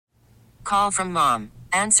Call from mom.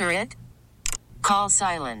 Answer it. Call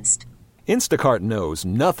silenced. Instacart knows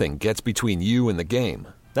nothing gets between you and the game.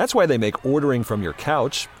 That's why they make ordering from your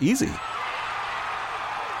couch easy.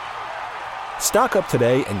 Stock up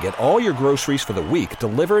today and get all your groceries for the week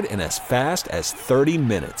delivered in as fast as 30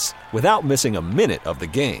 minutes without missing a minute of the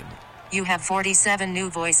game. You have 47 new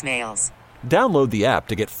voicemails. Download the app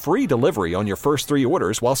to get free delivery on your first 3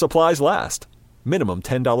 orders while supplies last. Minimum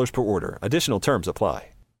 $10 per order. Additional terms apply.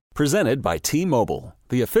 Presented by T-Mobile,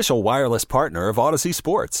 the official wireless partner of Odyssey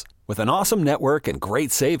Sports. With an awesome network and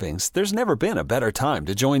great savings, there's never been a better time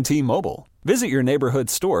to join T-Mobile. Visit your neighborhood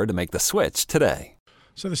store to make the switch today.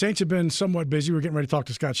 So the Saints have been somewhat busy. We're getting ready to talk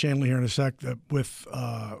to Scott Shanley here in a sec.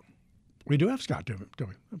 We do have Scott, do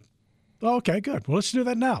we? Oh, okay, good. Well, let's do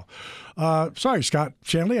that now. Sorry, Scott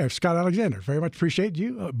Shanley. I'm Scott Alexander. Very much appreciate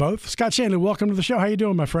you both. Scott Shanley, welcome to the show. How you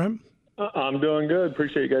doing, my friend? I'm doing good.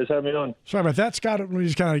 Appreciate you guys having me on. Sorry about that, Scott. Let me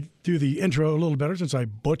just kind of do the intro a little better since I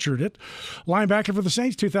butchered it. Linebacker for the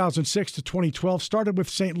Saints, 2006 to 2012. Started with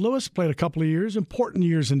St. Louis, played a couple of years, important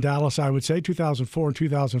years in Dallas, I would say, 2004 and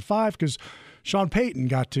 2005, because Sean Payton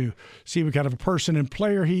got to see what kind of a person and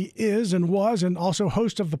player he is and was, and also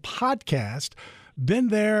host of the podcast. Been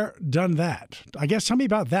there, done that. I guess tell me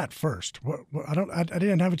about that first. I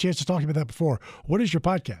didn't have a chance to talk about that before. What is your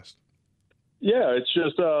podcast? Yeah, it's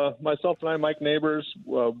just myself and I, Mike Neighbors,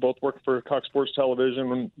 both work for Cox Sports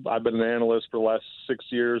Television. I've been an analyst for the last 6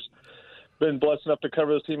 years. Been blessed enough to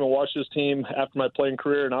cover this team and watch this team after my playing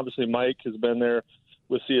career. And obviously Mike has been there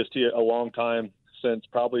with CST a long time, since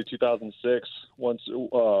probably 2006, when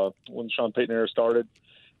Sean Payton era started.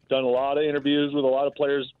 Done a lot of interviews with a lot of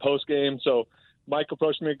players post-game. So Mike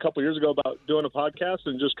approached me a couple years ago about doing a podcast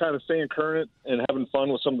and just kind of staying current and having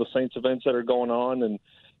fun with some of the Saints events that are going on. And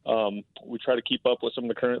we try to keep up with some of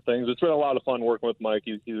the current things. It's been a lot of fun working with Mike.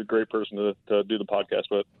 He's a great person to do the podcast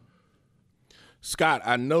with. Scott,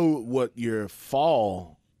 I know what your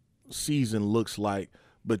fall season looks like,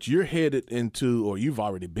 but you're headed into, or you've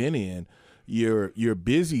already been in, your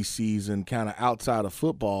busy season kind of outside of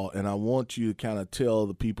football, and I want you to kind of tell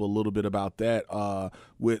the people a little bit about that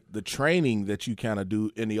with the training that you kind of do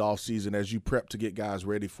in the off season as you prep to get guys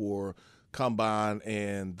ready for combine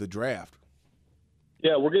and the draft.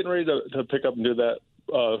 Yeah, we're getting ready to pick up and do that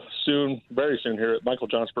soon, very soon here at Michael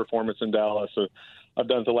Johnson Performance in Dallas. So I've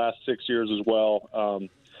done it the last 6 years as well.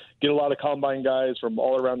 Get a lot of combine guys from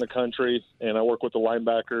all around the country, and I work with the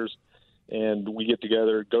linebackers. And we get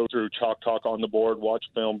together, go through chalk talk on the board, watch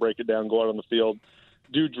film, break it down, go out on the field,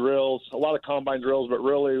 do drills, a lot of combine drills. But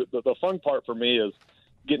really, the fun part for me is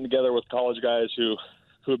getting together with college guys who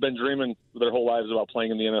have been dreaming their whole lives about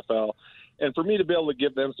playing in the NFL. And for me to be able to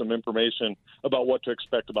give them some information about what to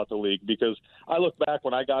expect about the league. Because I look back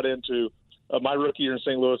when I got into my rookie year in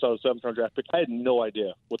St. Louis, I was a 7th-round draft pick. I had no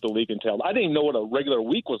idea what the league entailed. I didn't even know what a regular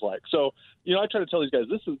week was like. So, I try to tell these guys,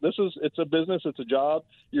 it's a business, it's a job.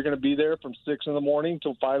 You're going to be there from 6 in the morning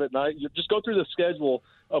till 5 at night. You just go through the schedule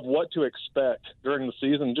of what to expect during the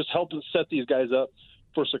season. Just help set these guys up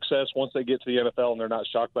for success once they get to the NFL and they're not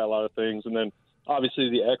shocked by a lot of things. And then obviously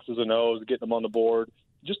the X's and O's, getting them on the board,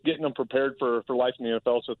 just getting them prepared for life in the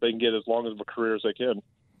NFL so that they can get as long of a career as they can.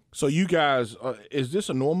 So you guys, is this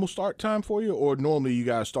a normal start time for you, or normally you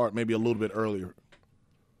guys start maybe a little bit earlier?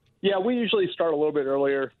 Yeah, we usually start a little bit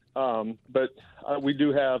earlier, but we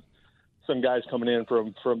do have some guys coming in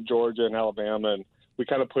from Georgia and Alabama, and we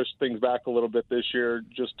kind of pushed things back a little bit this year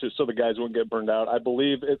just so the guys wouldn't get burned out. I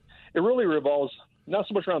believe it really revolves not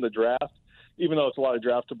so much around the draft, even though it's a lot of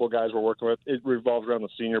draftable guys we're working with. It revolves around the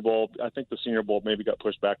Senior Bowl. I think the Senior Bowl maybe got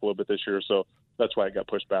pushed back a little bit this year, so that's why it got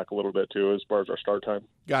pushed back a little bit too as far as our start time.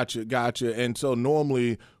 Gotcha. And so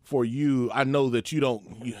normally for you, I know that you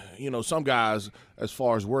don't, some guys as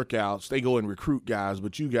far as workouts, they go and recruit guys,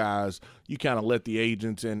 but you guys, you kind of let the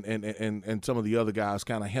agents and some of the other guys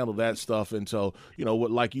kind of handle that stuff. And so,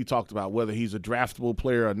 like you talked about, whether he's a draftable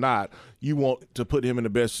player or not, you want to put him in the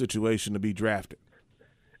best situation to be drafted.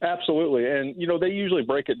 Absolutely. And, they usually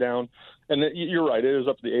break it down. And you're right. It is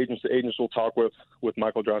up to the agents. The agents will talk with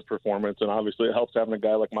Michael Johnson's Performance. And obviously it helps having a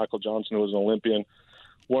guy like Michael Johnson, who was an Olympian,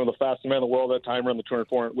 one of the fastest men in the world at that time, around the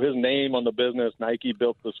 200-400. His name on the business, Nike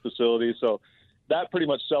built this facility. So that pretty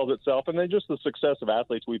much sells itself. And then just the success of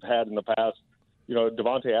athletes we've had in the past.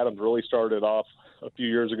 Devontae Adams really started off a few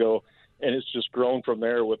years ago, and it's just grown from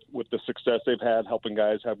there with the success they've had, helping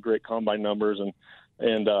guys have great combine numbers.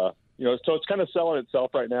 So it's kind of selling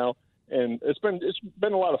itself right now, and it's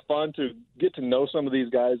been a lot of fun to get to know some of these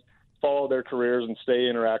guys, follow their careers, and stay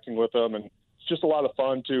interacting with them, and it's just a lot of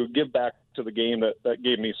fun to give back to the game that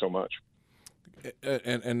gave me so much.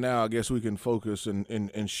 And now I guess we can focus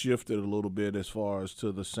and shift it a little bit as far as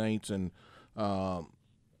to the Saints and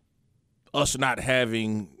us not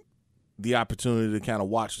having the opportunity to kind of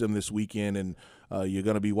watch them this weekend, and you're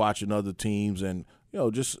going to be watching other teams and,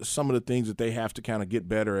 just some of the things that they have to kind of get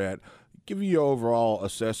better at. Give you your overall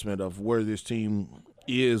assessment of where this team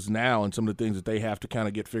is now and some of the things that they have to kind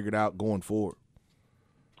of get figured out going forward.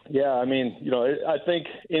 Yeah, I mean, I think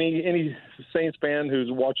any Saints fan who's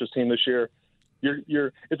watched this team this year,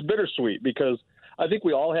 it's bittersweet because I think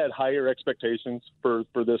we all had higher expectations for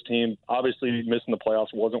this team. Obviously, missing the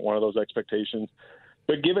playoffs wasn't one of those expectations.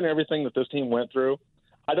 But given everything that this team went through,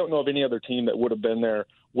 I don't know of any other team that would have been there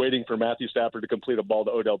waiting for Matthew Stafford to complete a ball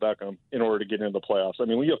to Odell Beckham in order to get into the playoffs. I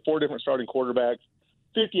mean, we have 4 different starting quarterbacks,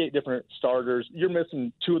 58 different starters. You're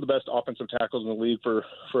missing 2 of the best offensive tackles in the league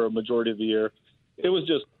for a majority of the year. It was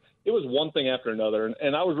one thing after another.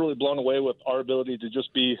 And I was really blown away with our ability to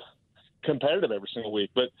just be competitive every single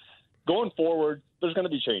week. But going forward, there's going to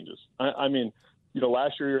be changes. I mean,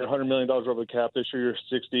 last year you're $100 million over the cap. This year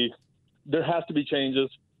you're $60. There has to be changes.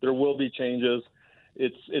 There will be changes.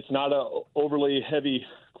 It's not a overly heavy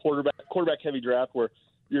quarterback heavy draft where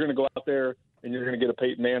you're going to go out there and you're going to get a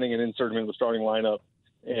Peyton Manning and insert him in the starting lineup.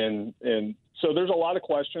 And so there's a lot of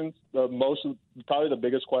questions. Probably the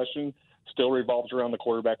biggest question still revolves around the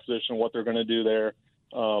quarterback position, what they're going to do there.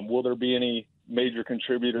 Will there be any major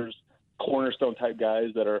contributors, cornerstone type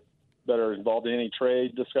guys that are involved in any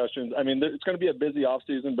trade discussions? I mean, it's going to be a busy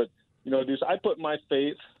offseason, but Deuce, I put my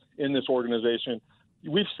faith in this organization.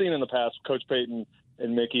 We've seen in the past, Coach Peyton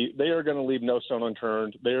and Mickey, they are going to leave no stone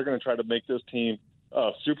unturned. They are going to try to make this team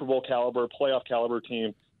a Super Bowl caliber, playoff caliber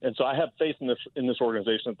team. And so I have faith in this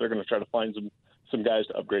organization that they're going to try to find some guys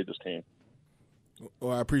to upgrade this team.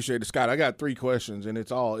 Well, I appreciate it, Scott. I got 3 questions, and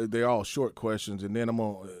they're all short questions. And then I'm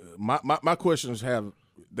gonna my questions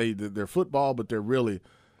they're football, but they're really,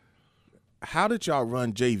 how did y'all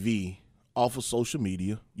run JV off of social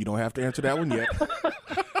media? You don't have to answer that one yet.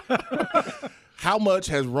 How much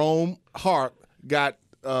has Rome Harp got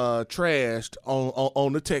trashed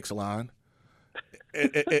on the text line?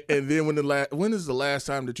 And then when is the last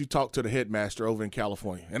time that you talked to the headmaster over in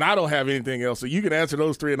California? And I don't have anything else, so you can answer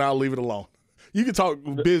those 3, and I'll leave it alone. You can talk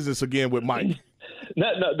business again with Mike. No,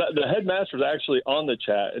 the headmaster's actually on the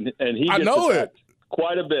chat, and he gets attacked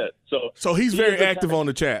quite a bit. So he's very active on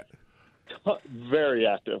the chat. Very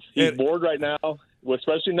active. He's bored right now,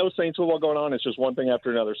 especially no Saints football going on. It's just one thing after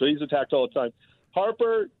another. So he's attacked all the time.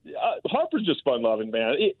 Harper's just fun-loving,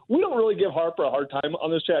 man. We don't really give Harper a hard time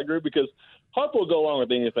on this chat group because Harper will go along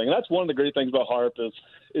with anything. And that's one of the great things about Harp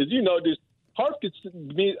is dude, Harp gets to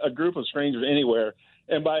meet a group of strangers anywhere,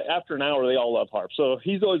 and after an hour, they all love Harp. So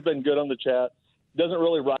he's always been good on the chat, doesn't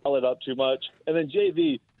really rile it up too much. And then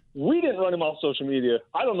JV, we didn't run him off social media.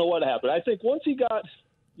 I don't know what happened. I think once he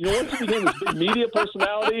became this big media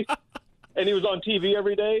personality and he was on TV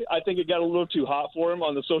every day, I think it got a little too hot for him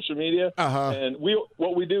on the social media. And we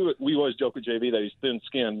always joke with JV that he's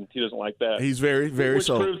thin-skinned. He doesn't like that. He's very, very which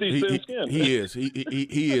proves he's thin-skinned. He is.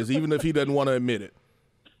 He is, even if he doesn't want to admit it.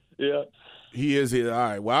 Yeah. He is. All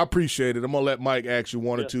right. Well, I appreciate it. I'm going to let Mike ask you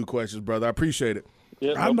 1 or 2 questions, brother. I appreciat it.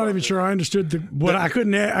 Yeah, I'm not even sure I understood I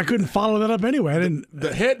couldn't follow that up anyway. I didn't.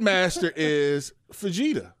 The headmaster is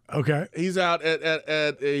Fujita. Okay. He's out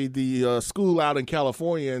at the school out in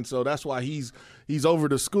California, and so that's why he's over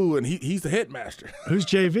the school, and he's the headmaster. Who's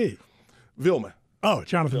JV? Vilma. Oh,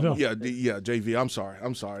 Jonathan Vilma. Yeah, JV.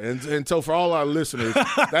 I'm sorry. And so for all our listeners,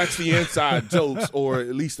 that's the inside jokes, or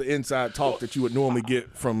at least the inside talk that you would normally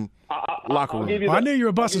get from locker room. I knew you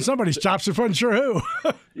were busting somebody's chops. I wasn't sure who.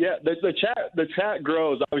 Yeah, the chat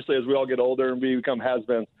grows obviously as we all get older and we become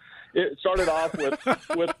has-beens. It started off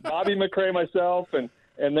with Bobby McCray, myself, and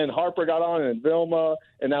then Harper got on, and Vilma,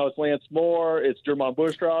 and now it's Lance Moore, it's Jermon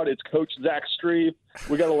Bushrod, it's Coach Zach Streep.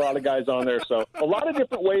 We got a lot of guys on there, so a lot of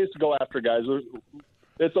different ways to go after guys.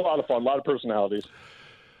 It's a lot of fun, a lot of personalities.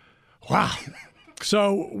 Wow.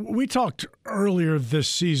 So we talked earlier this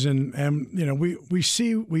season, and we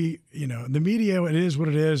see the media, it is what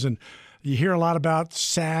it is, and you hear a lot about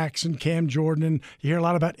sacks and Cam Jordan, and you hear a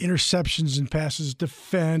lot about interceptions and passes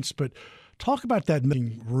defense, but talk about that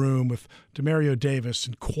room with Demario Davis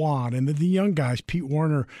and Quan and the young guys, Pete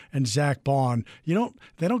Werner and Zach Bond. They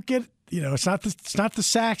don't get, it's not the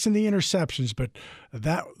sacks and the interceptions, but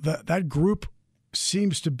that group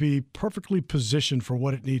seems to be perfectly positioned for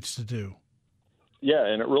what it needs to do. Yeah,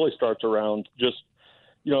 and it really starts around just,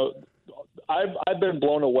 I've been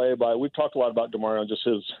blown away by. We've talked a lot about Demarion. Just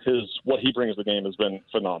his what he brings to the game has been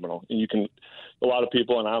phenomenal. And a lot of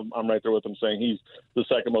people, and I'm right there with him, saying he's the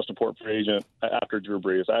second most important free agent after Drew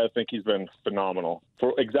Brees. I think he's been phenomenal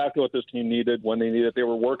for exactly what this team needed when they needed it. They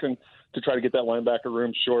were working to try to get that linebacker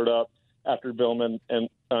room shored up after Billman and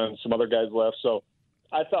some other guys left. So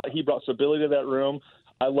I thought he brought stability to that room.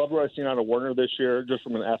 I love what I've seen out of Werner this year, just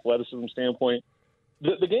from an athleticism standpoint.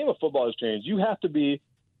 The game of football has changed. You have to be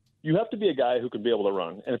a guy who can be able to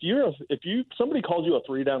run. And if somebody calls you a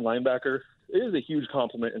 3-down linebacker, it is a huge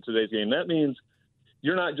compliment in today's game. That means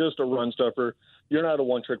you're not just a run stuffer. You're not a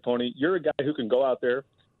one-trick pony. You're a guy who can go out there.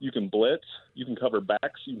 You can blitz. You can cover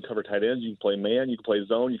backs. You can cover tight ends. You can play man. You can play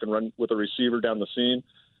zone. You can run with a receiver down the seam.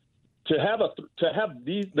 To have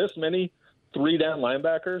this many 3-down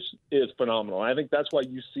linebackers is phenomenal. I think that's why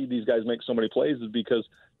you see these guys make so many plays, is because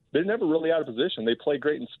they're never really out of position. They play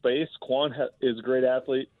great in space. Quan is a great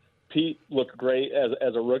athlete. Pete looked great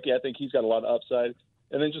as a rookie. I think he's got a lot of upside.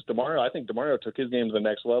 And then just Demario, I think Demario took his game to the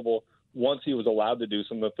next level once he was allowed to do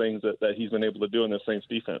some of the things that he's been able to do in the Saints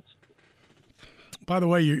defense. By the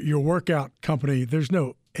way, your workout company, there's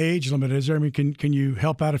no age limit, is there? I mean, can you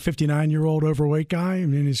help out a 59-year-old overweight guy? I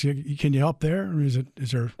mean, can you help there? Or is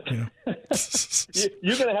there,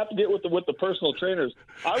 You're going to have to get with the personal trainers.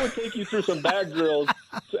 I would take you through some bag drills,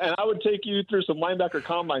 and I would take you through some linebacker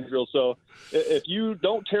combine drills. So if you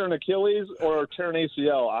don't tear an Achilles or tear an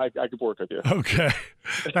ACL, I could work with you. Okay.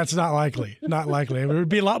 That's not likely. Not likely. There would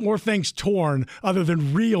be a lot more things torn other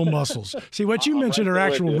than real muscles. See, what you mentioned are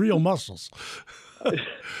actual real muscles.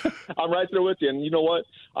 I'm right there with you. And you know what?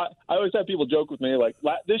 I always have people joke with me, like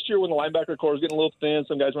this year when the linebacker core was getting a little thin,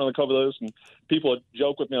 some guys were on the cover of those, and people would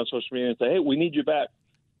joke with me on social media and say, hey, we need you back.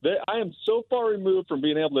 I am so far removed from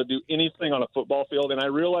being able to do anything on a football field, and I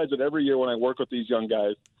realize that every year when I work with these young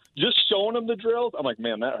guys, just showing them the drills, I'm like,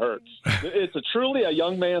 man, that hurts. It's truly a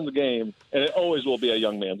young man's game, and it always will be a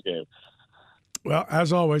young man's game. Well,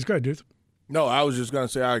 as always, go ahead, dude. No, I was just going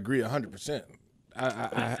to say I agree 100%.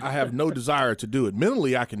 I have no desire to do it.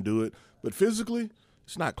 Mentally, I can do it, but physically,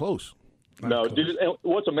 it's not close. Dude. And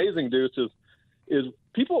what's amazing, Deuce, is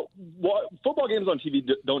football games on TV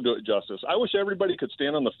don't do it justice. I wish everybody could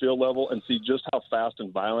stand on the field level and see just how fast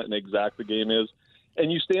and violent and exact the game is.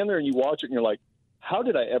 And you stand there and you watch it, and you're like, how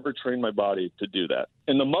did I ever train my body to do that?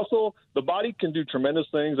 And the body can do tremendous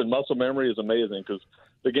things, and muscle memory is amazing because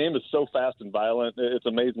the game is so fast and violent. It's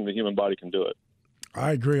amazing the human body can do it.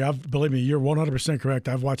 I agree. Believe me, you're 100% correct.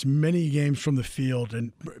 I've watched many games from the field,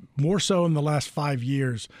 and more so in the last 5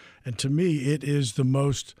 years. And to me, it is the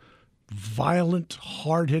most violent,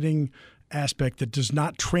 hard-hitting aspect that does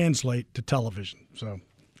not translate to television. So,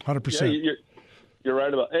 100%. Yeah, you're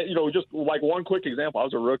right about it. Just like one quick example, I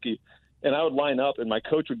was a rookie, and I would line up, and my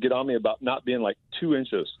coach would get on me about not being like 2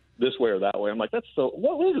 inches this way or that way. I'm like, that's so.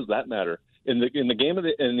 What does that matter in the game in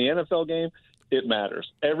the NFL game? It matters.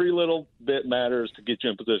 Every little bit matters to get you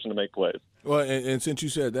in position to make plays. Well, and since you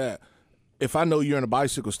said that, if I know you're in a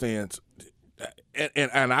bicycle stance,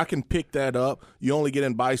 and I can pick that up, you only get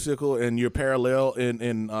in bicycle and you're parallel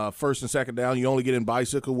in first and second down. You only get in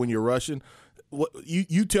bicycle when you're rushing.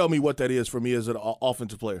 You tell me what that is for me as an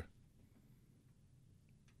offensive player.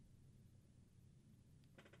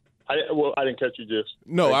 I didn't catch you, Jeff.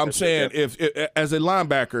 No, I'm saying if as a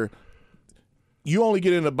linebacker, you only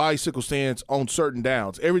get in a bicycle stance on certain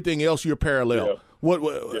downs. Everything else, you're parallel.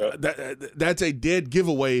 Yeah. That's a dead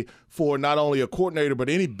giveaway for not only a coordinator but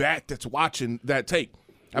any back that's watching that tape.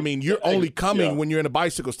 I mean, you're only coming when you're in a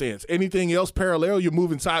bicycle stance. Anything else parallel, you're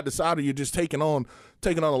moving side to side, or you're just taking on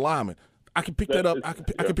alignment. I can pick that up. I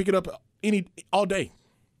can pick it up all day.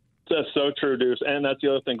 That's so true, Deuce. And that's the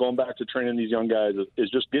other thing. Going back to training these young guys is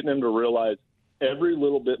just getting them to realize every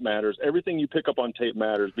little bit matters. Everything you pick up on tape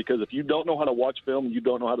matters, because if you don't know how to watch film, you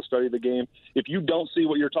don't know how to study the game. If you don't see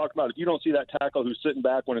what you're talking about, if you don't see that tackle who's sitting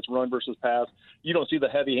back when it's run versus pass, you don't see the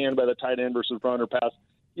heavy hand by the tight end versus run or pass,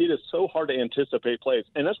 it is so hard to anticipate plays.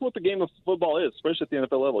 And that's what the game of football is, especially at the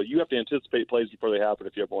NFL level. You have to anticipate plays before they happen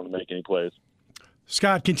if you ever want to make any plays.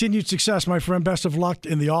 Scott, continued success, my friend. Best of luck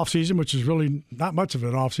in the offseason, which is really not much of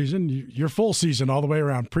an offseason. Your full season all the way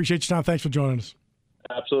around. Appreciate your time. Thanks for joining us.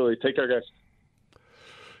 Absolutely. Take care, guys.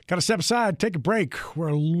 Got to step aside, take a break. We're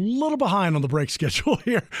a little behind on the break schedule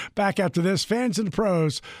here. Back after this, Fans and the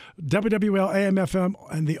Pros, WWL, AM/FM,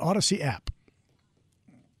 and the Odyssey app.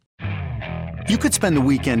 You could spend the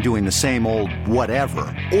weekend doing the same old whatever,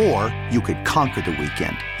 or you could conquer the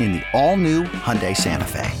weekend in the all-new Hyundai Santa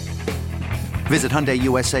Fe. Visit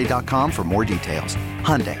HyundaiUSA.com for more details.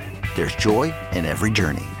 Hyundai, there's joy in every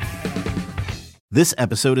journey. This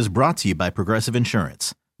episode is brought to you by Progressive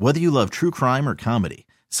Insurance. Whether you love true crime or comedy,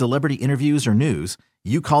 Celebrity interviews or news,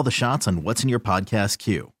 you call the shots on what's in your podcast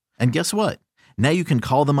queue. And guess what? Now you can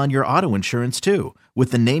call them on your auto insurance too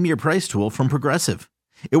with the Name Your Price tool from Progressive.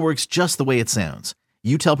 It works just the way it sounds.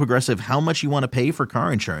 You tell Progressive how much you want to pay for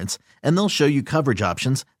car insurance, and they'll show you coverage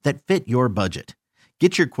options that fit your budget.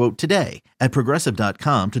 Get your quote today at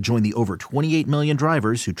Progressive.com to join the over 28 million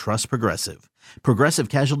drivers who trust Progressive. Progressive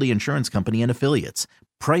Casualty Insurance Company and Affiliates.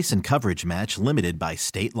 Price and coverage match limited by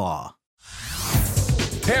state law.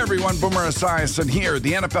 Hey everyone, Boomer Esiason here.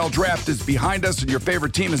 The NFL Draft is behind us and your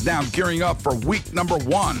favorite team is now gearing up for week number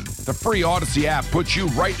 1. The free Odyssey app puts you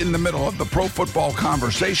right in the middle of the pro football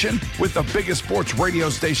conversation with the biggest sports radio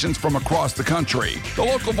stations from across the country. The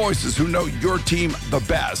local voices who know your team the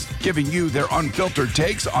best, giving you their unfiltered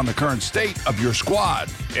takes on the current state of your squad.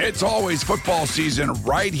 It's always football season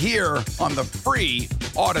right here on the free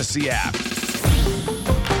Odyssey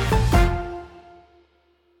app.